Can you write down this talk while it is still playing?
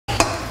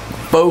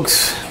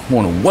Folks, I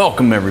want to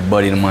welcome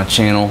everybody to my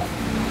channel,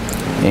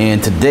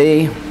 and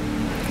today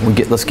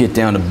let's get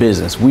down to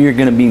business. We are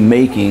going to be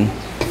making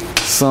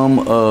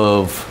some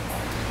of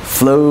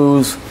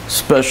Flo's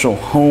special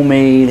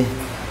homemade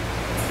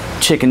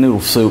chicken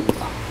noodle soup.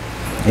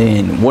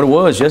 And what it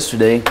was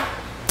yesterday,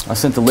 I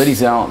sent the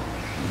ladies out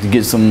to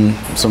get some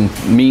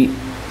meat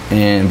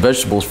and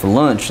vegetables for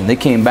lunch, and they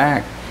came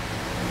back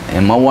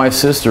and my wife's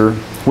sister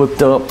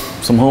whipped up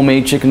some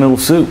homemade chicken noodle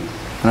soup.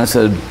 And I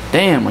said,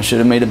 damn, I should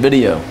have made a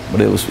video,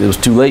 but it was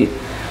too late.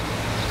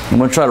 I'm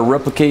gonna try to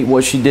replicate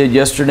what she did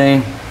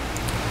yesterday,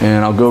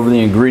 and I'll go over the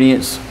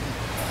ingredients.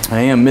 I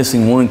am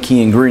missing one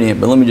key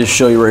ingredient, but let me just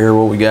show you right here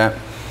what we got.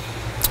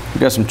 We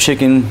got some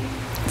chicken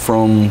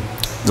from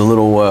the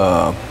little,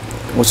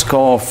 what's it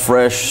called,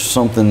 Fresh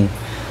something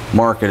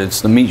market.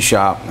 It's the meat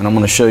shop, and I'm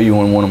gonna show you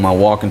on one of my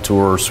walking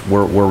tours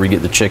where we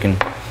get the chicken.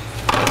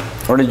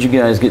 Or did you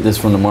guys get this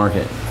from the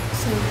market?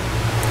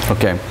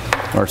 Okay,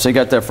 all right, so you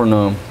got that from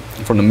the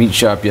meat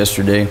shop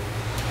yesterday.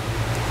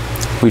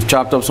 We've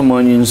chopped up some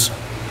onions,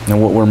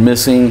 and what we're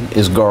missing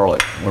is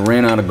garlic. We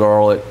ran out of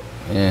garlic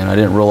and I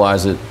didn't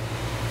realize it,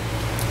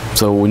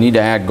 so we need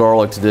to add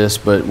garlic to this,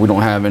 but we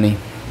don't have any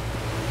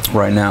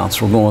right now,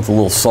 so we're going with a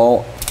little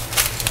salt,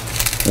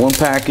 one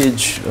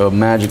package of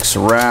magic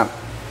syrup,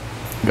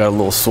 got a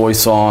little soy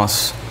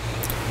sauce,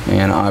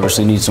 and I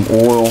obviously need some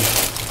oil.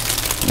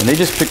 And they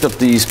just picked up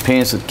these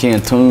pants at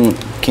Canton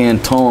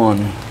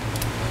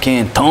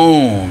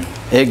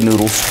egg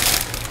noodles,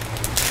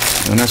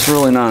 and that's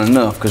really not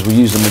enough because we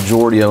used the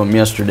majority of them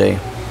yesterday.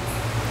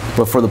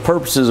 But for the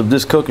purposes of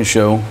this cooking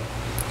show,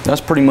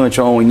 that's pretty much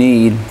all we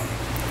need.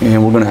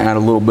 And we're going to add a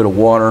little bit of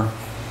water.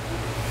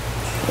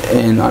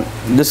 And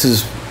this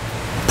is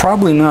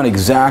probably not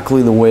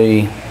exactly the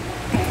way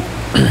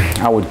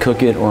I would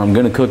cook it, or I'm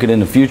going to cook it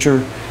in the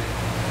future.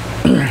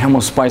 I'm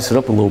going to spice it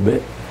up a little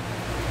bit.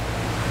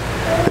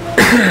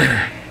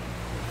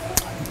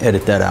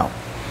 Edit that out.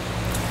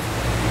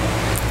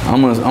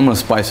 I'm gonna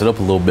spice it up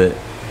a little bit,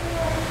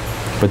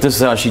 but this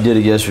is how she did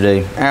it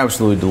yesterday.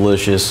 Absolutely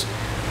delicious.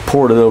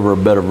 Poured it over a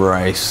bed of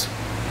rice,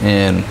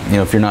 and you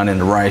know, if you're not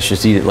into rice,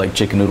 just eat it like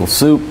chicken noodle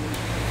soup.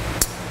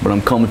 But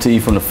I'm coming to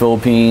you from the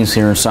Philippines,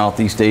 here in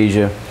Southeast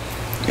Asia.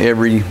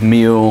 Every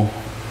meal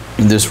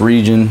in this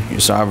region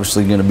is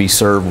obviously going to be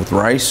served with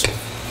rice.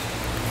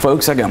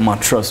 Folks, I got my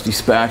trusty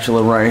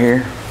spatula right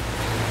here.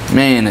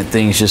 Man, that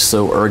thing's just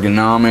so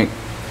ergonomic.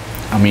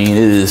 I mean, it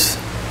is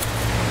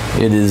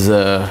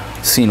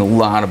seen a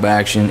lot of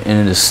action,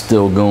 and it is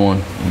still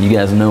going. And you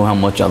guys know how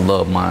much I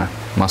love my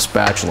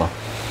spatula.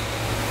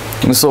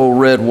 This old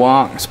red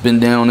wok, it's been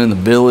down in the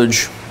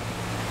village,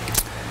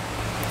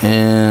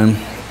 and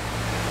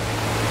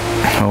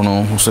hold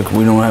on, looks like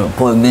we don't have it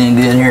plugged in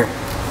good here.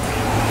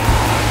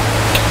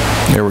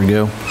 There we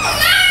go.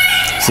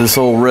 So this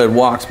old red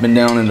wok's been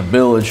down in the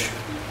village,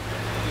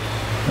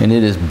 and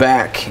it is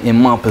back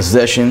in my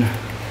possession,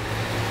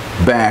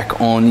 back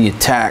on the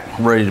attack,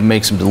 ready to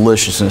make some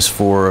deliciousness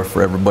for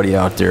everybody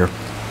out there.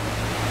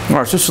 All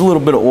right, so just a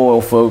little bit of oil,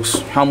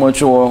 folks. How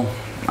much oil?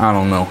 I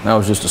don't know. That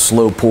was just a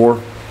slow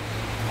pour.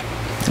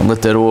 And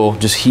let that oil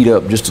just heat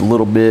up just a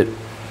little bit.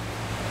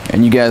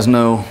 And you guys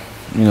know,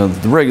 the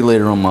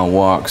regulator on my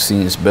wok's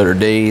seen its better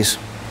days.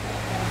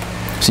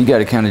 So you got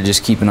to kind of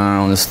just keep an eye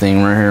on this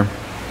thing right here.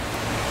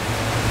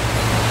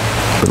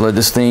 But let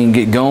this thing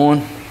get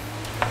going,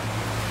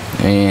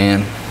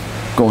 and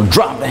gonna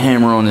drop the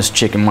hammer on this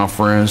chicken, my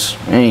friends.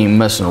 I ain't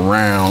messing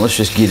around. Let's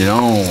just get it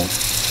on.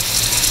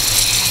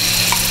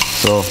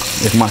 So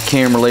if my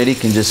camera lady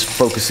can just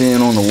focus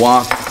in on the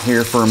wok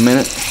here for a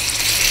minute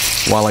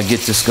while I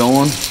get this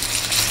going.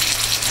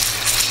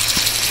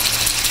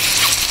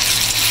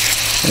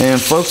 And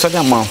folks, I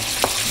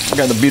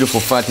got the beautiful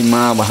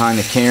Fatima behind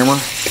the camera.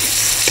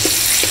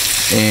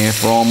 And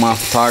for all my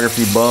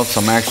photography buffs,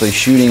 I'm actually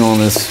shooting on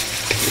this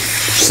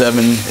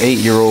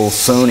 7-8-year-old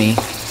Sony,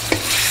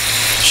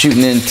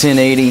 shooting in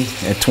 1080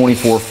 at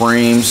 24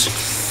 frames.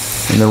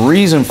 And the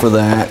reason for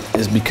that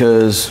is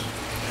because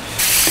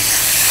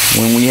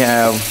when we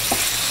have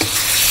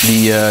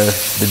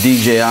the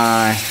DJI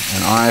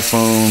and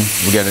iPhone,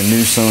 we got a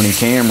new Sony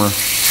camera,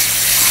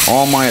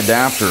 all my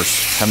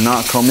adapters have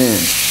not come in.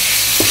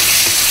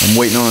 I'm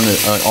waiting on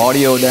an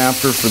audio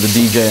adapter for the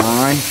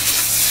DJI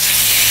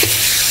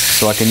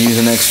so I can use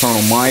an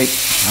external mic.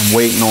 I'm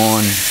waiting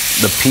on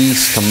the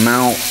piece to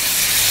mount.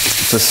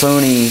 It's a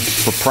Sony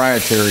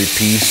proprietary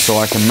piece, so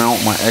I can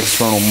mount my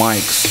external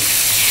mics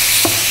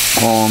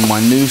on my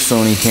new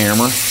Sony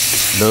camera.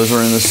 Those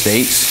are in the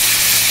States.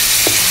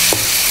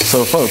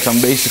 So folks, I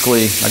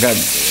got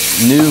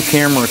new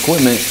camera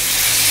equipment,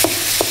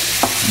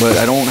 but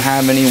I don't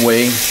have any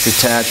way to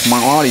attach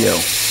my audio.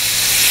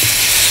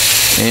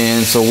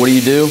 And so what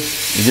do?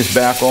 You just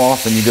back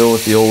off and you go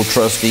with the old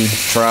trusty,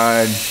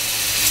 tried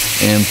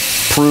and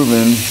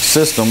proven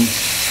system,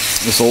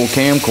 this old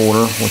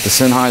camcorder with the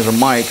Sennheiser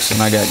mics, and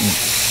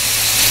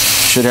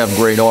should have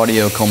great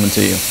audio coming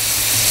to you.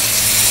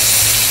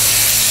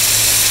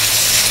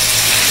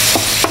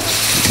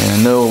 And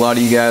I know a lot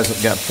of you guys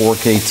have got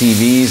 4K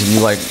TVs and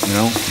you like, you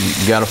know,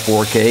 you got a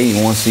 4K,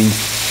 you want to see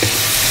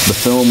the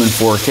film in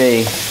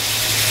 4K.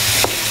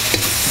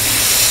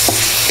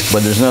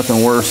 But there's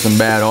nothing worse than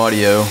bad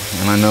audio,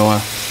 and I know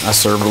I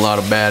serve a lot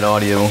of bad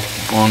audio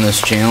on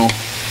this channel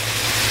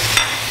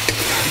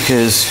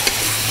because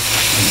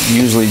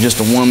usually just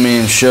a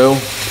one-man show.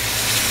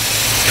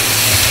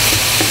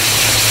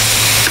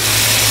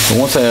 So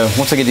once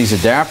I get these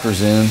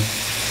adapters in,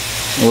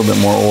 a little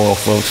bit more oil,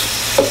 folks.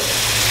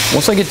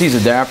 Once I get these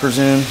adapters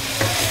in,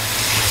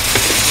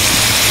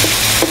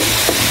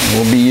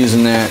 we'll be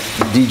using that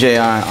DJI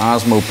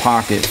Osmo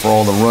Pocket for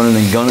all the running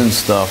and gunning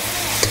stuff.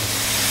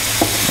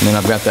 And then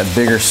I've got that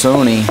bigger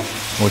Sony,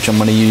 which I'm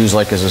going to use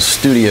like as a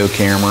studio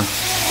camera.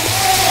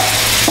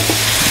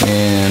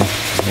 And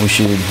we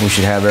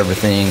should have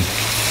everything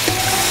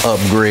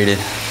upgraded.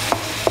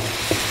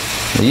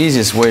 The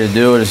easiest way to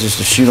do it is just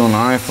to shoot on the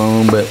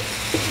iPhone, but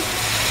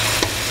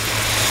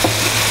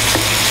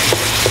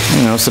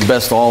you know, it's the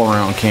best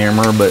all-around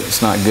camera, but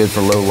it's not good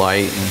for low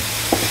light.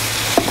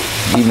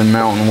 And even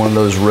mounting one of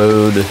those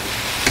Rode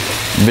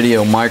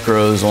video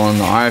micros on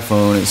the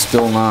iPhone, it's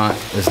still not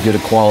as good a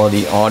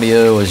quality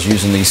audio as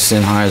using these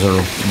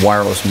Sennheiser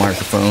wireless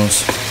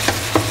microphones.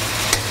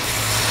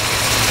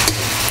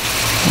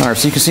 All right,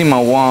 so you can see my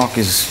wok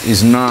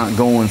is not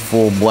going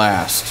full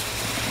blast.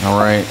 All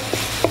right.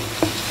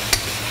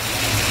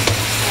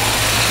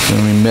 So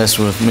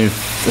let me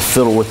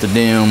fiddle with the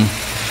damn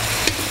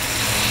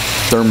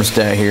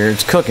thermostat here.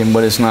 It's cooking,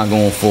 but it's not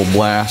going full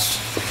blast.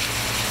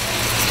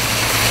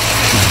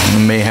 It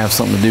may have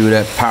something to do with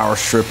that power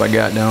strip I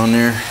got down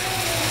there.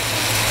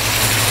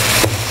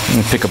 I'm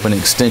gonna pick up an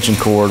extension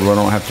cord where I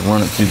don't have to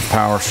run it through the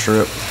power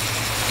strip.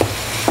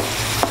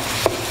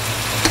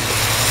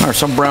 All right,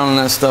 so I'm browning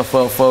that stuff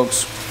up,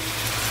 folks.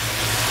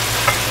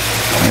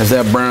 As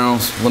that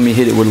browns, let me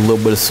hit it with a little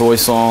bit of soy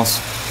sauce.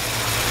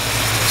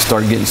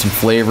 Start getting some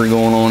flavor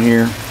going on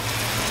here.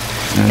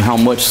 And how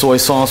much soy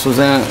sauce was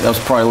that? That was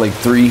probably like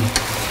three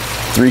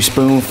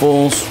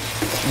spoonfuls.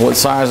 What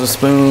size of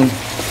spoon?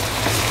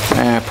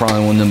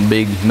 Probably one of them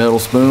big metal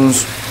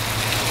spoons.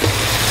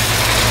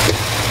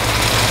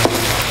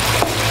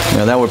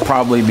 Now that would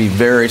probably be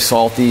very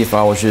salty if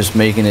I was just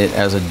making it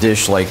as a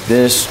dish like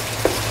this.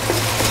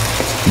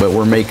 But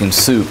we're making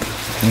soup,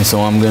 and so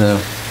I'm gonna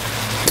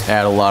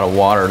add a lot of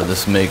water to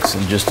this mix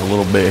in just a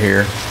little bit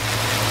here.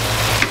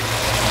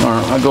 All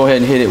right, I'll go ahead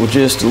and hit it with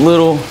just a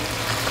little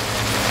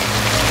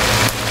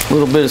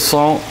bit of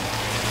salt.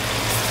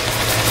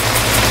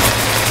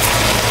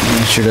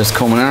 Make sure that's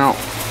coming out.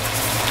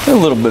 A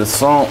little bit of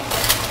salt.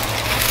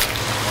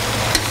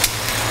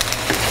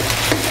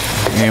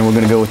 And we're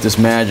gonna go with this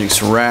magic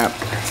syrup.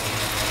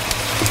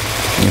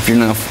 If you're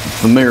not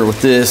familiar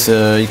with this,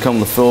 you come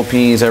to the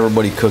Philippines,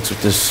 everybody cooks with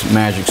this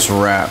magic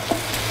syrup.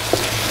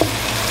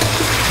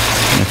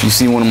 And if you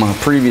see one of my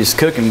previous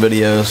cooking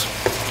videos,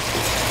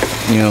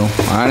 you know,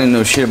 I didn't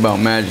know shit about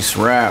magic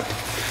syrup.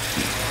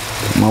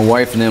 My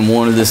wife and them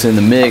wanted this in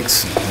the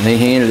mix, and they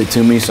handed it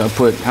to me, so I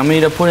put, how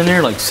many did I put in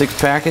there? Like 6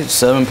 packets,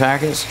 7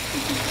 packets?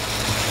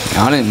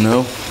 I didn't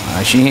know.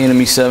 She handed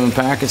me 7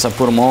 packets, I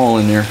put them all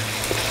in there.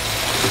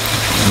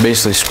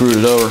 Basically screwed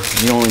it over.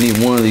 You only need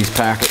one of these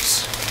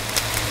packets.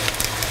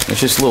 It's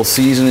just a little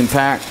seasoning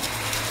pack.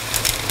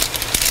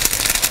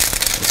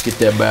 Let's get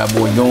that bad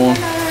boy going.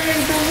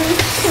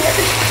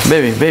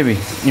 Baby,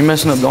 you're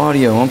messing up the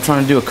audio. I'm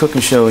trying to do a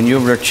cooking show and you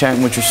over there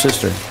chatting with your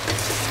sister.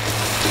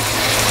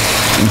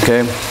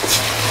 Okay?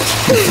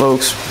 And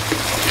folks,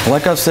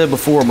 like I've said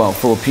before about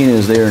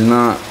Filipinos, they are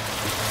not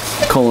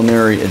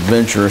culinary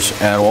adventurous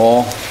at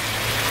all.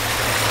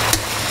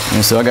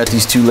 And so I got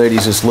these two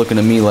ladies just looking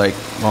at me like,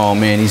 oh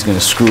man, he's gonna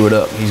screw it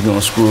up. He's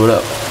gonna screw it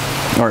up.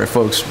 All right,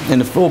 folks, in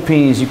the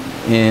Philippines,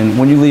 and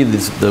when you leave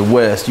the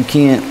West, you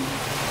can't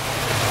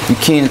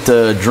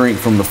drink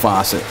from the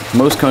faucet.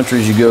 Most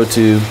countries you go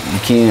to, you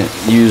can't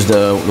use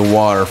the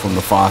water from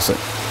the faucet.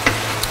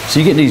 So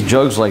you get these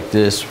jugs like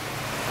this,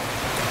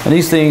 and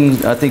these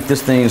things, I think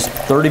this thing is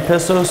 30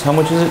 pesos. How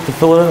much is it to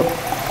fill it up?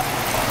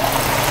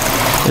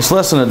 It's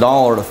less than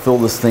 $1 to fill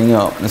this thing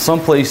up. In some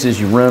places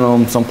you rent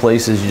them, some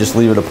places you just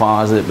leave a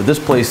deposit, but this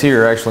place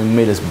here actually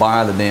made us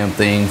buy the damn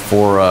thing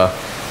for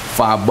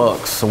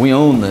 $5. So we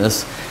own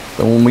this,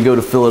 but when we go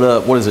to fill it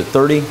up, what is it,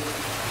 30?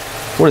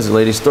 What is it,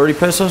 ladies, 30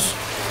 pesos?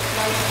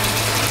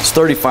 It's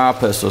 35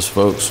 pesos,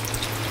 folks.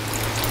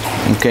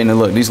 Okay, now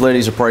look, these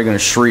ladies are probably gonna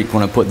shriek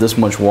when I put this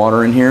much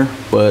water in here,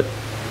 but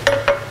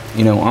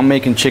you know, I'm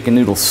making chicken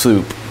noodle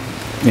soup,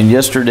 and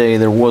yesterday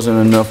there wasn't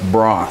enough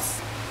broth.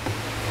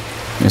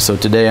 And so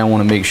today I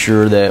want to make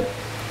sure that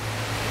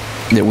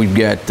we've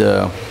got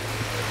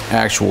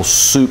actual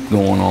soup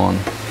going on,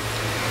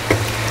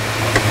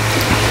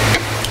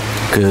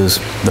 because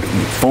the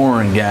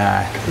foreign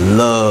guy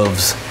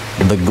loves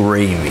the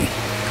gravy.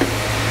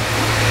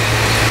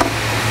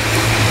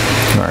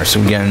 All right, so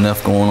we got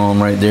enough going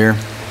on right there,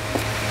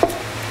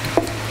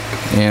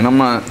 and I'm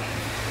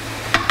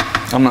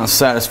not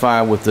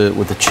satisfied with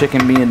the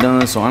chicken being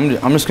done, so I'm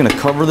just going to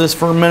cover this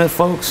for a minute,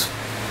 folks.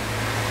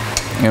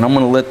 And I'm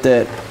going to let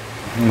that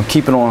I'm gonna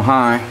keep it on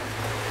high.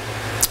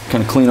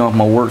 Kind of clean off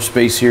my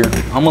workspace here.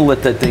 I'm gonna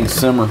let that thing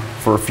simmer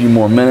for a few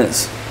more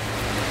minutes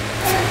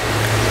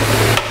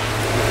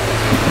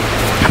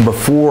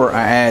before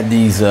I add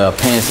these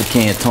pains de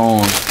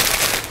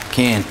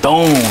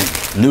Canton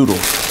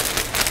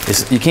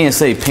noodles. You can't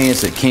say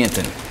pains de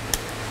Canton.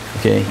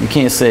 Okay, you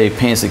can't say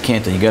pains de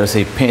Canton. You gotta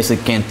say pains de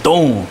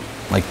Canton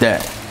like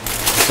that.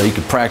 So you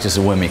can practice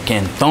it with me.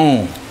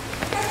 Canton.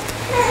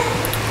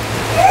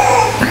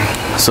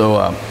 So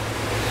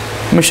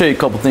let me show you a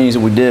couple things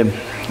that we did.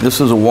 This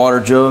is a water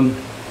jug.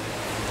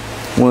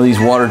 One of these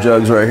water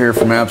jugs right here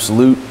from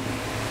Absolute.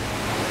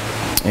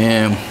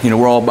 And you know,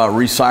 we're all about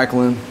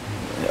recycling,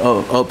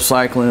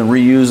 upcycling, and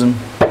reusing.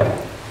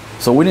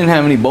 So we didn't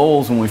have any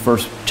bowls when we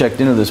first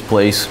checked into this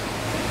place.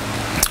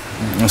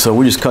 And so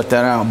we just cut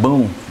that out.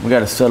 Boom. We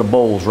got a set of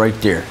bowls right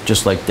there,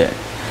 just like that.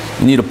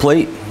 You need a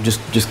plate?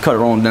 Just cut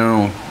it on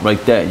down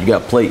like that. You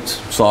got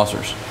plates,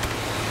 saucers.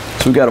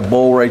 So we got a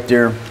bowl right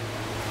there.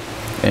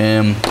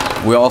 And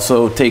we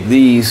also take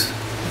these,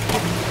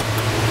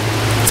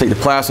 take the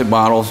plastic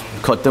bottles,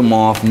 cut them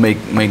off, and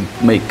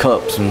make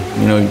cups, and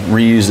you know,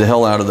 reuse the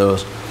hell out of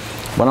those.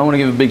 But I want to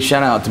give a big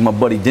shout out to my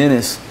buddy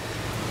Dennis,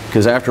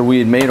 because after we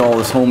had made all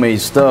this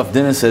homemade stuff,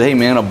 Dennis said, hey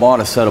man, I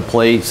bought a set of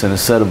plates and a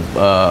set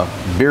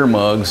of beer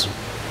mugs,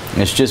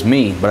 and it's just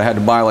me, but I had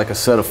to buy like a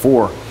set of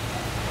 4.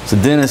 So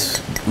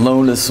Dennis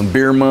loaned us some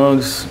beer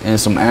mugs and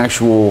some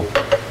actual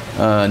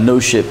no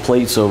shit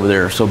plates over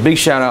there. So big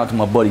shout out to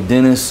my buddy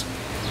Dennis.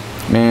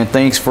 Man,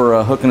 thanks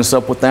for hooking us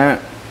up with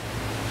that.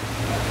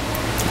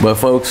 But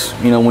folks,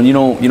 you know, when you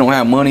don't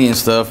have money and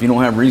stuff, you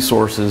don't have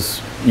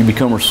resources, you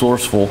become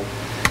resourceful.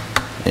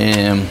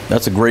 And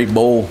that's a great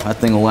bowl. That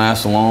thing will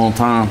last a long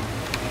time.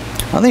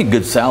 I think a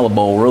good salad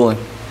bowl, really.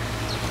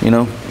 You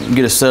know, you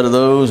get a set of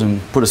those and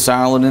put a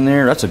salad in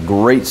there. That's a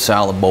great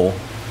salad bowl.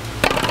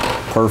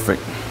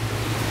 Perfect.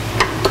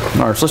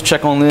 All right, so let's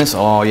check on this.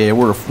 Oh yeah,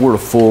 we're the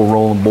full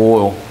rolling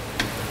boil.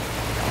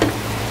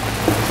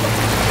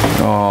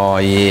 Oh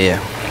yeah.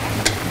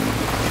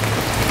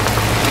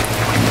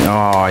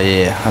 Oh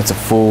yeah, that's a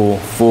full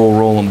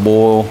rolling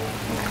boil.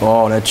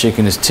 Oh, that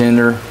chicken is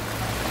tender.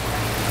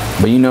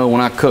 But you know, when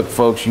I cook,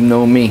 folks, you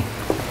know me.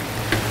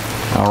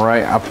 All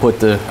right, I put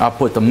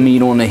the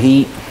meat on the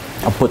heat.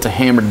 I put the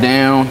hammer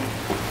down.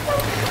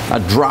 I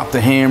drop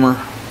the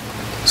hammer.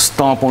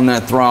 Stomp on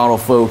that throttle,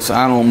 folks.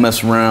 I don't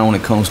mess around when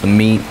it comes to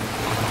meat.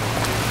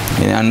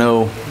 And I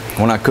know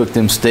when I cook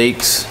them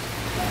steaks,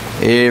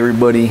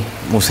 everybody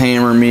was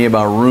hammering me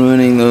about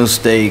ruining those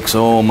steaks.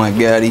 Oh my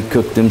God, he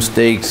cooked them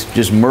steaks,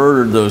 just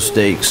murdered those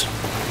steaks.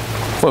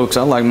 Folks,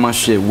 I like my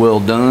shit well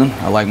done.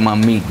 I like my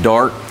meat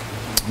dark,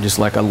 just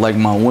like I like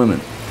my women.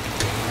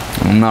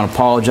 I'm not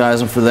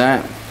apologizing for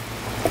that.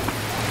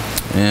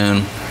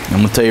 And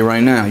I'm gonna tell you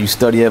right now, you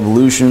study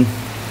evolution,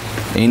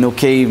 ain't no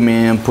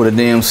caveman put a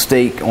damn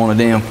steak on a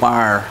damn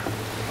fire,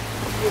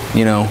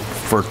 you know,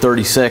 for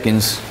 30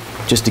 seconds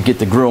just to get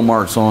the grill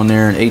marks on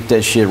there and ate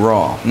that shit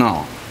raw.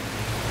 No.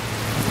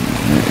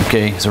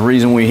 Okay, it's the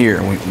reason we're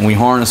here. We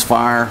harness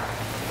fire,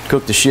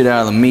 cooked the shit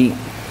out of the meat,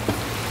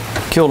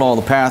 killed all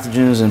the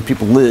pathogens, and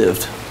people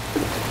lived.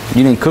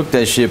 You didn't cook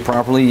that shit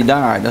properly, you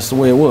died. That's the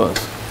way it was.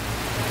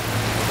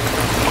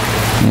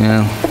 You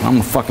know, I'm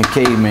a fucking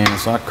caveman,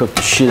 so I cook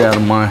the shit out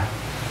of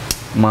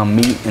my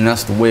meat, and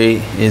that's the way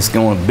it's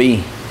going to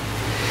be.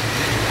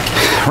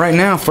 Right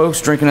now,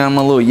 folks, drinking out of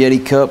my little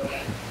Yeti cup,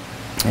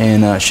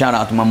 and shout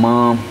out to my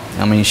mom.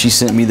 I mean, she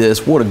sent me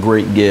this. What a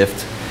great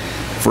gift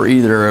for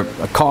either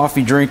a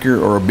coffee drinker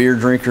or a beer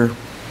drinker.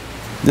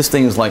 This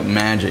thing is like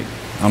magic.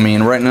 I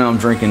mean, right now I'm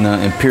drinking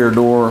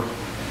Imperador,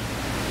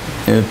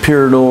 a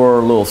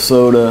little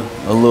soda,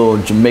 a little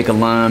Jamaica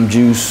lime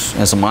juice,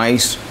 and some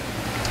ice.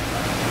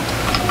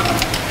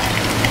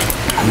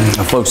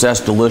 Now, folks, that's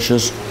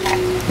delicious.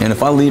 And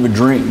if I leave a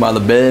drink by the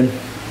bed,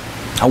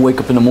 I wake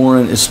up in the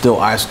morning, it's still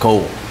ice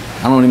cold.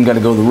 I don't even got to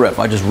go to the ref.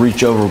 I just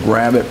reach over,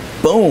 grab it,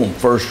 boom,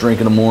 first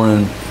drink in the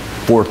morning,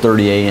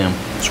 4:30 a.m.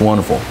 It's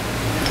wonderful.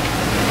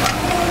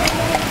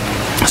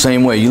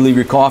 Same way, you leave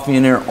your coffee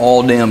in there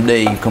all damn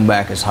day, you come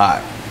back, it's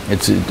hot.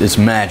 It's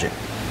magic.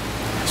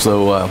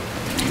 So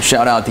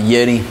shout out to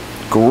Yeti,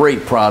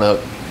 great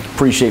product.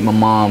 Appreciate my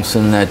mom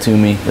sending that to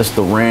me. That's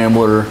the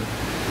Rambler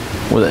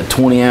with that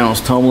 20-ounce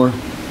tumbler.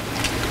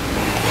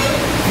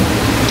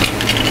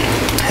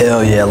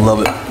 Hell yeah, I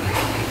love it.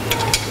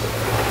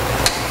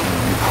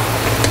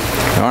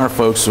 All right,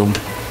 folks, so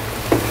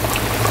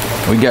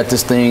we got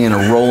this thing in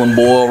a rolling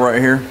boil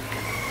right here.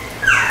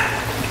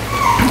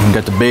 We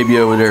got the baby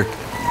over there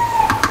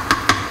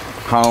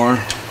hollering.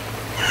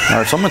 All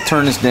right, so I'm gonna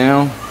turn this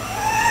down.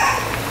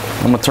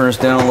 I'm gonna turn this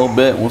down a little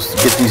bit. We'll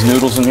get these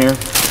noodles in here.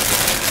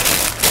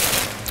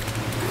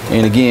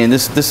 And again,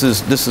 this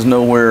is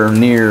nowhere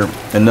near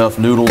enough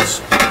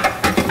noodles,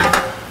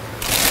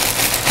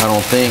 I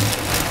don't think.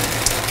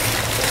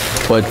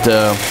 But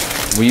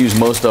we used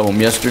most of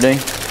them yesterday.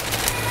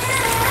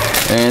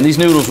 And these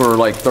noodles were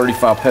like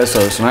 35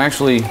 pesos. And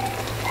actually,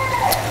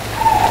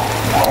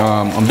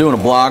 I'm doing a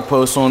blog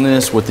post on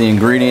this with the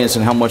ingredients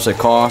and how much they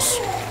cost.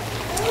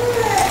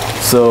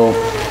 So,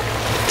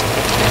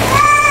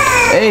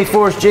 hey,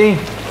 Forrest G.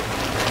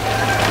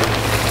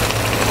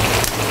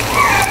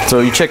 So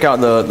you check out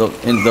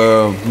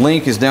the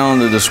link is down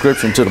in the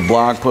description to the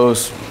blog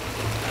post.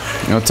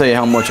 And I'll tell you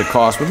how much it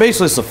costs. But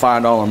basically, it's a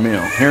 $5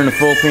 meal. Here in the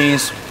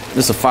Philippines,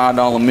 this is a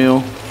 $5 meal.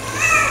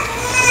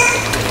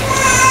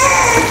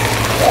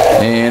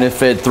 And it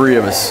fed 3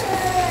 of us.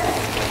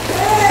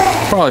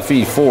 Probably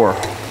feed 4.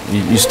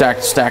 You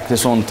stack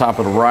this on top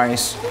of the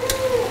rice.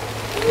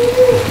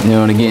 You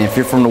know, and again, if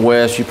you're from the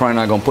West, you're probably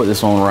not gonna put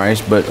this on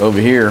rice, but over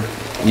here,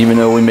 even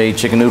though we made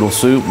chicken noodle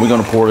soup, we're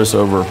gonna pour this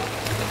over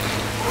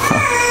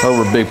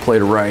a big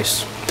plate of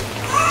rice.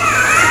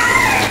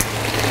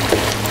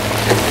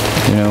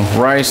 You know,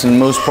 rice in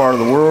most part of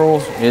the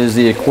world is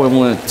the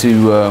equivalent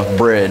to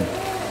bread.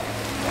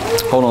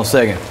 Hold on a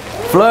second.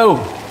 Flo!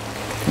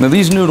 Now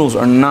these noodles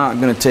are not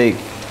gonna take,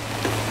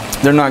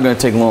 they're not gonna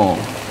take long.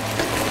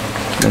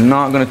 They're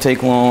not gonna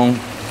take long,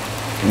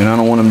 and I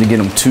don't want them to get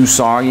them too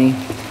soggy.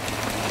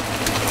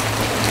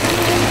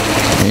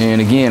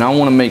 And again, I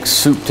want to make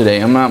soup today.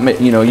 I'm not,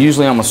 you know,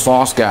 usually I'm a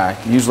sauce guy.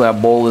 Usually I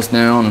boil this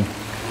down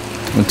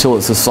until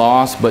it's a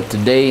sauce, but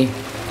today,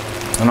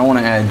 and I want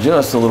to add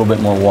just a little bit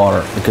more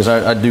water because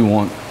I do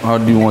want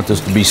this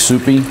to be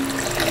soupy.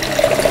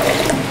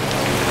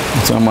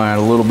 So I'm gonna add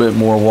a little bit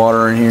more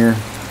water in here.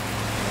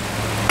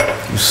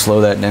 Just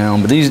slow that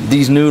down. But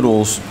these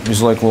noodles,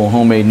 these like little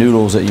homemade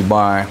noodles that you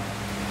buy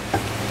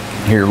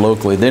here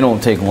locally, they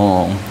don't take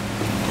long.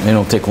 They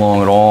don't take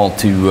long at all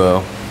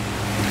to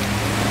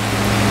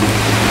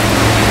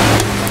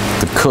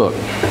cook.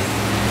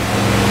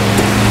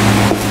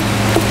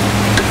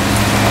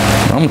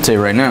 I'm gonna tell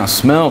you right now,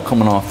 smell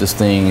coming off this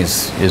thing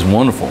is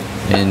wonderful,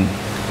 and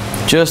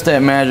just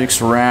that magic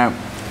syrup,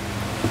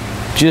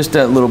 just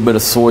that little bit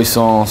of soy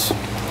sauce,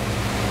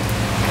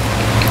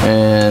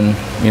 and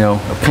you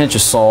know, a pinch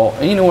of salt.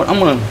 And you know what? I'm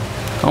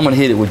gonna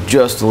hit it with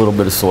just a little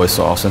bit of soy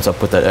sauce since I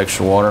put that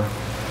extra water,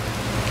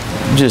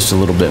 just a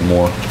little bit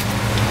more.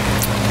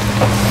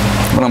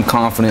 But I'm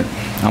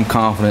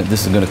confident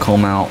this is gonna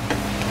come out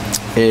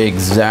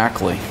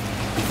exactly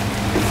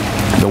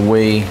the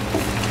way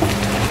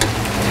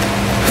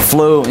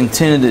Flo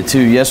intended it to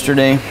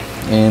yesterday,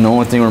 and the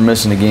only thing we're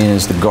missing again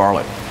is the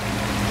garlic.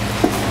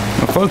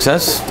 Now, folks,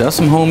 that's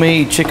some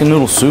homemade chicken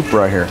noodle soup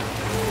right here.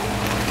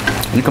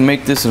 You can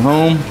make this at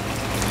home.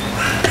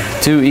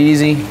 Too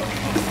easy.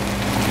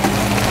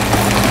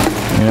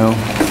 You know,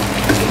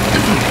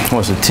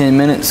 what's it, 10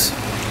 minutes?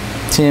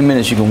 10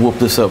 minutes you can whoop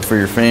this up for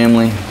your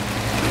family,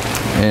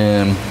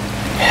 and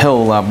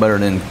hell of a lot better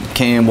than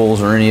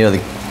Campbell's or any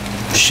other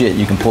shit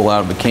you can pull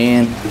out of a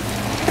can.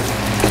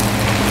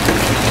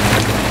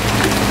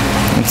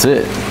 That's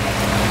it.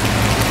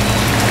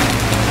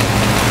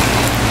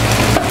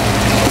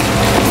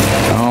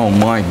 Oh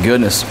my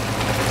goodness.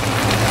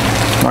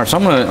 All right, so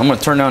I'm gonna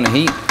turn down the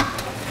heat.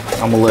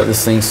 I'm gonna let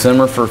this thing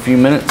simmer for a few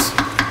minutes.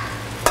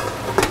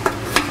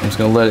 I'm just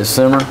gonna let it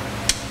simmer.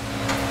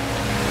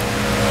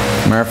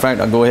 Matter of fact,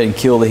 I'll go ahead and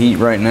kill the heat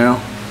right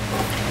now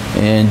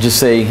and just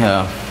say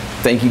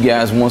thank you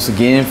guys once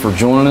again for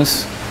joining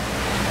us.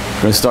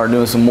 We're gonna start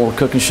doing some more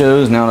cooking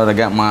shows now that I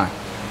got my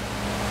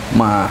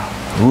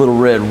little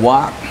red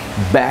wok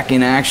back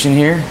in action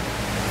here.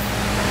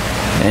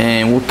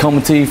 And we're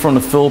coming to you from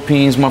the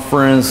Philippines, my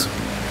friends.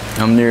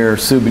 I'm near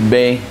Subic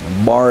Bay,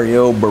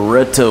 Barrio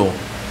Barreto,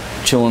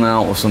 chilling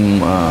out with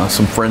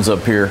some friends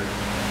up here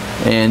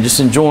and just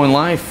enjoying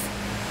life.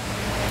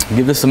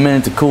 Give this a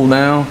minute to cool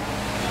down,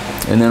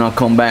 and then I'll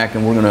come back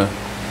and we're gonna,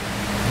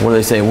 what do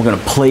they say? We're gonna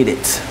plate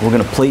it. We're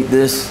gonna plate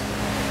this,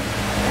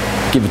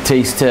 give a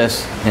taste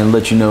test, and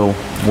let you know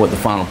what the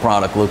final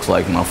product looks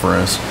like, my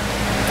friends.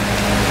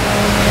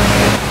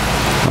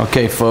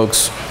 Okay,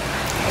 folks,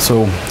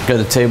 so got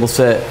the table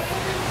set.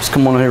 Just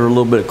come on here a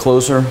little bit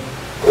closer,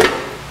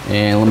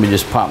 and let me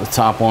just pop the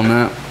top on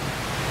that.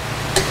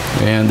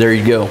 And there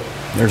you go.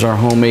 There's our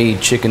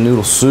homemade chicken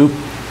noodle soup.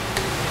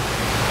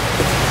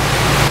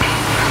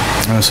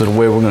 And so the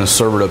way we're gonna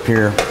serve it up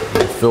here in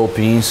the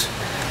Philippines.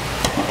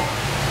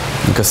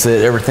 Like I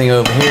said, everything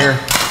over here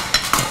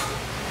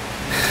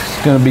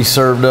is gonna be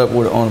served up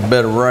on a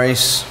bed of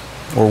rice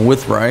or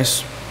with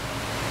rice.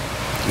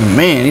 And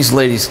man, these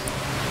ladies,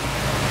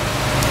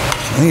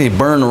 I think they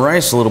burned the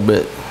rice a little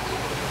bit.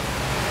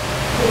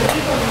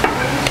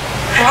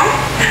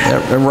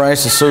 That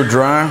rice is so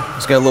dry,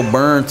 it's got a little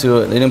burn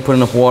to it. They didn't put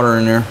enough water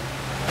in there.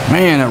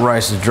 Man, that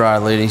rice is dry,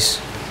 ladies.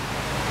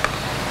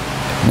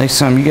 Next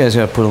time you guys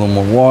gotta put a little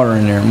more water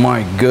in there.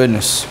 My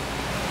goodness.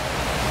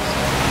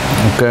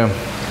 Okay.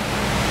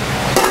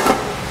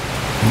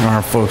 All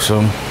right, folks. So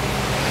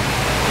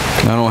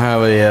I don't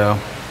have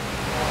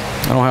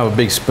a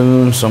big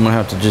spoon, so I'm gonna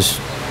have to just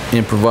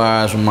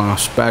improvise with my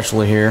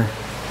spatula here.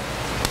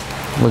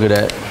 Look at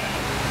that.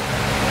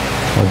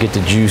 I'll get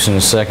the juice in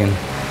a second.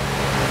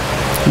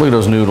 Look at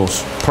those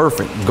noodles.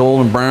 Perfect.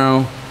 Golden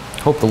brown.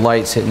 Hope the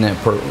light's hitting that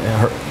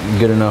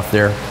good enough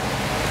there.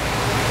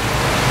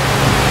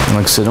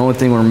 Like I said, the only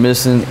thing we're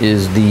missing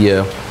is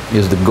the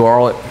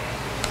garlic.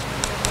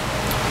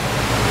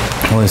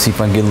 Let's see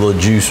if I can get a little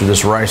juice with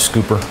this rice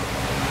scooper.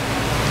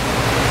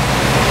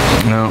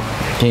 No,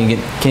 can't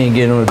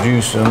get no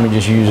juice, so let me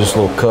just use this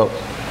little cup.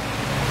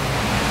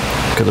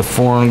 Because the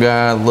foreign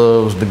guy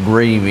loves the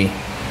gravy.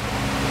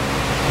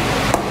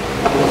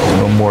 A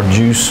little more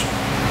juice.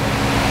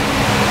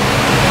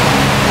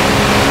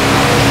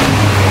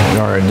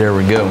 All right, there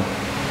we go.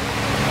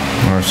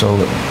 All right, so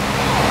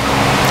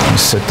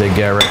let's set that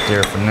guy right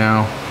there for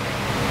now.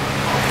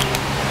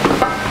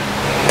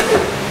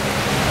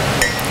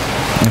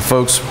 And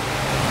folks,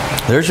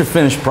 there's your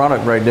finished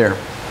product right there.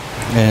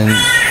 And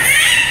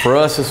for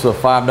us, this is a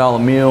 $5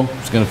 meal.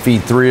 It's gonna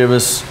feed 3 of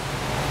us.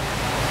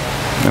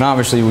 And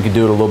obviously we could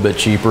do it a little bit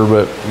cheaper,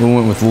 but we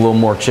went with a little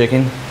more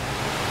chicken.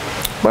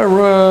 But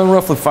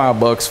roughly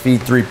 $5,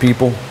 feed 3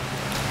 people.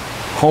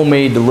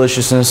 Homemade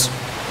deliciousness.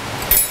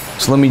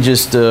 So let me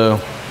just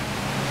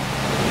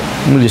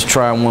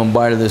try one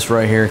bite of this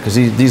right here, because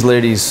these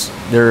ladies,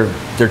 they're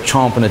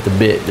chomping at the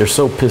bit. They're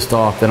so pissed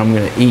off that I'm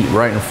gonna eat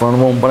right in front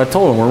of them. But I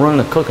told them we're running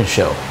a cooking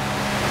show,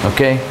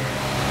 okay?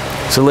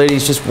 So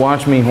ladies, just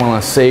watch me while I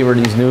savor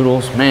these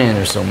noodles. Man,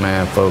 they're so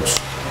mad, folks.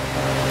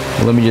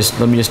 Let me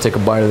just take a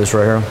bite of this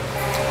right here.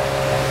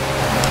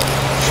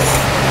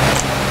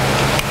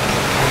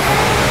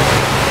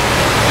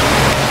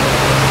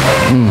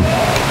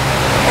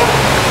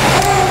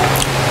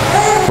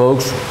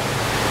 Folks,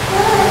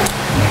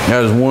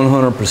 that is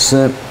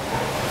 100%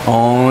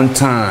 on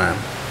time.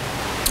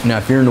 Now,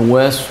 if you're in the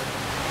West,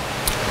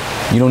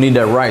 you don't need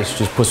that rice.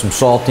 Just put some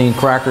saltine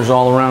crackers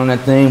all around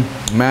that thing.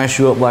 Mash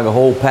you up like a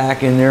whole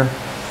pack in there.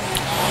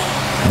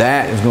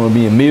 That is going to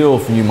be a meal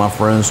for you, my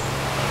friends.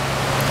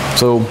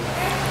 So,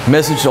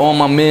 message to all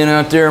my men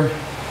out there.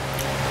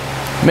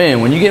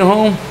 Man, when you get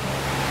home,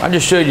 I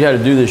just showed you how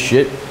to do this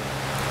shit.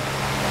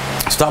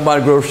 Stop by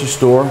the grocery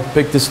store,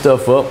 pick this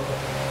stuff up,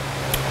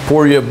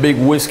 pour you a big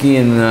whiskey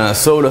and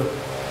soda.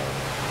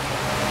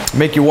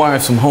 Make your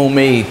wife some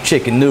homemade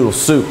chicken noodle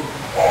soup.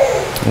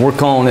 And we're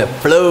calling it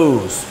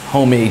Flo's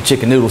homemade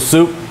chicken noodle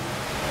soup.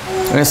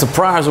 And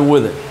surprise her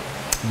with it.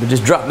 But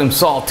just drop them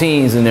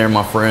saltines in there,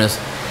 my friends.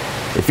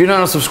 If you're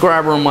not a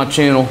subscriber on my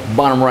channel,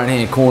 bottom right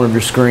hand corner of your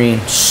screen,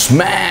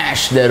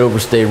 smash that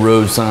overstay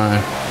road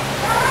sign.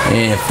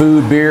 And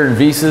food, beer, and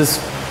visas,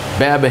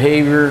 bad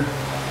behavior,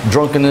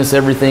 drunkenness,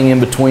 everything in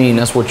between,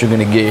 that's what you're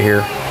gonna get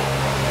here.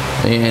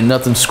 And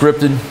nothing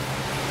scripted.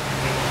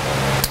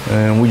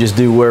 And we just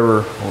do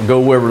go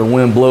wherever the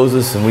wind blows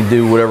us, and we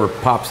do whatever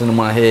pops into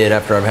my head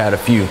after I've had a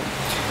few.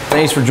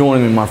 Thanks for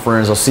joining me, my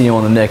friends. I'll see you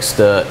on the next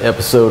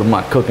episode of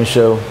my cooking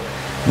show,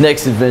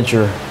 next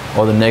adventure,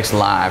 or the next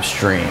live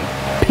stream.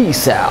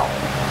 Peace out.